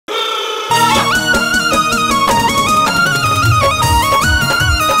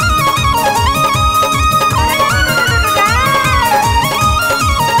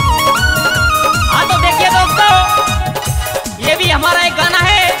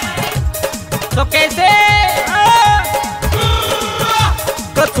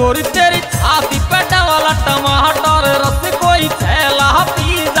कचोरी तेरी छाती पे वाला टमाटर रस कोई थैला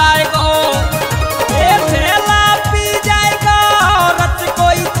पी जाएगा, ये थैला पी जाएगा, रस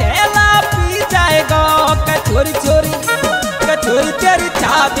कोई थैला पी जाएगा। कचोरी चोरी कचोरी तेरी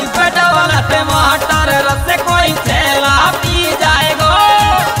छाती पे वाला टमाटर रस कोई थैला पी जाएगा।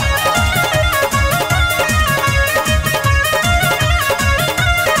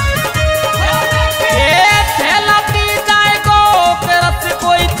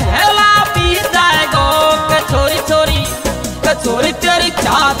 कचोरी तेरी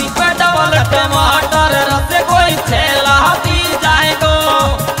छाती पे डबल टमाटर रस कोई थैला पी जाएगा।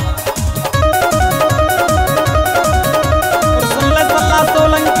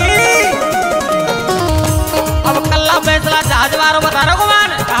 सोलंकी अब कल्ला फैसला जहाजवार बता रहा गुमान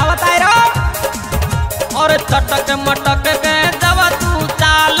कहा बताए रहो। और चटक मटक के जब तू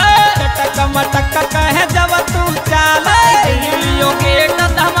चाल, चटक मटक कहे जब तू चाल, दिल्लियों गेट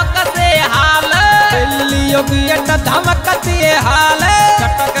धमक से हाल, दिल्लियों गेट धमक से हाल।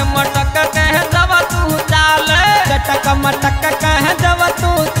 चटक मटक कहे जब तू चाल, चटक मटक कहे जब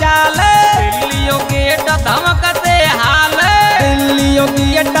तू चाल, दिल्लियों गेट धमक से हाल, दिल्लियों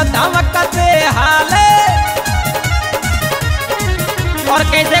गेट धमक से हाल। और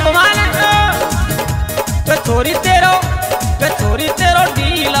कैसे घुमाना कचोरी तेरो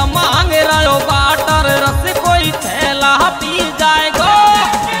ढील मांग रहो बाटर रस कोई थैला पी जाएगा,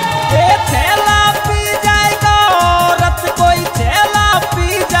 ये थैला पी जाएगा, रस कोई थैला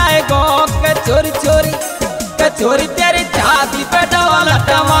पी जाएगा। कचोरी चोरी कचोरी तेरी छाती पे वाला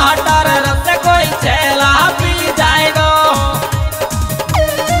टमाटर रस कोई थैला पी जाएगा।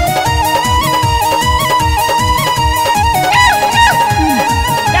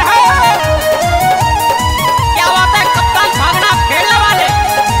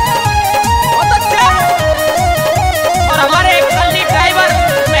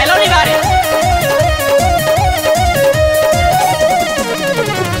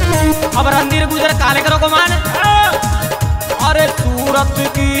 अब रणधीर गुजर काले करो मान। अरे सूरत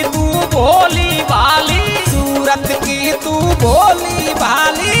की तू भोली भाली, सूरत की तू भोली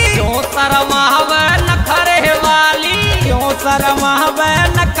भाली, क्यों शर्मावे नखरे वाली, क्यों शर्मावे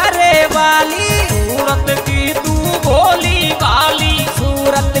नखरे वाली। सूरत की तू भोली भाली,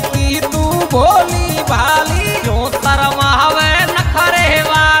 सूरत की तू भोली भाली, क्यों शर्मावे नखरे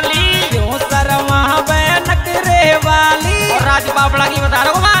वाली, क्यों शर्मावे नखरे वाली। और राज बाबड़ा की बता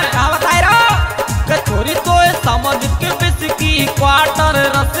रहा हूँ मैं कहा बताए रहो। कचोरी तो समझ के बिस्की क्वार्टर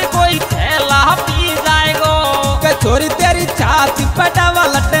रस कोई थैला पी जाएगा, कचोरी तेरी छाती पे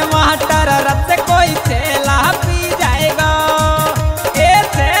वाला टमाटर रस कोई थैला पी जाएगा, ये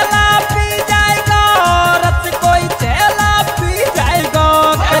थैला पी जाएगा, रस कोई थैला पी जाएगा।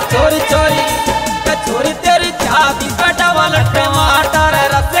 कचोरी चोरी कचोरी तेरी छाती पे वाला टमाटर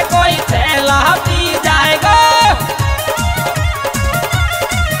रस कोई थैला पी जाएगा।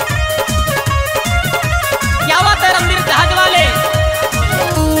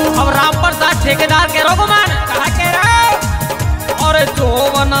 अब राम प्रसाद ठेकेदार के रोगमान कहा के रहो। और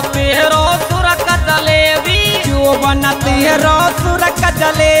जोवन तेरो सुरक जलेबी, जोवन तेरो सुरक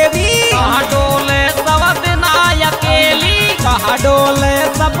जलेबी, कहाँ डोले सब दिन अकेली, कहाँ डोले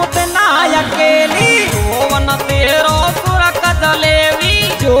सब दिन अकेली। जोवन तेरो सुरक जलेबी,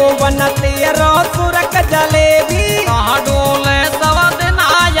 जोवन तेरो सुरक जलेबी, कहाँ डोले सब दिन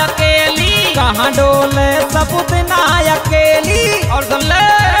अकेली, कहाँ डोले सब दिन अकेली। और सुन ले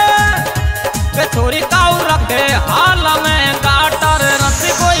कचोरी काऊ रखे हाल में गाटर रस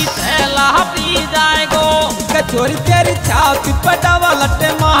कोई थैला पी जाएगो, कचोरी तेरी छाती पे वाला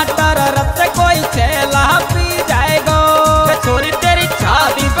टमाटर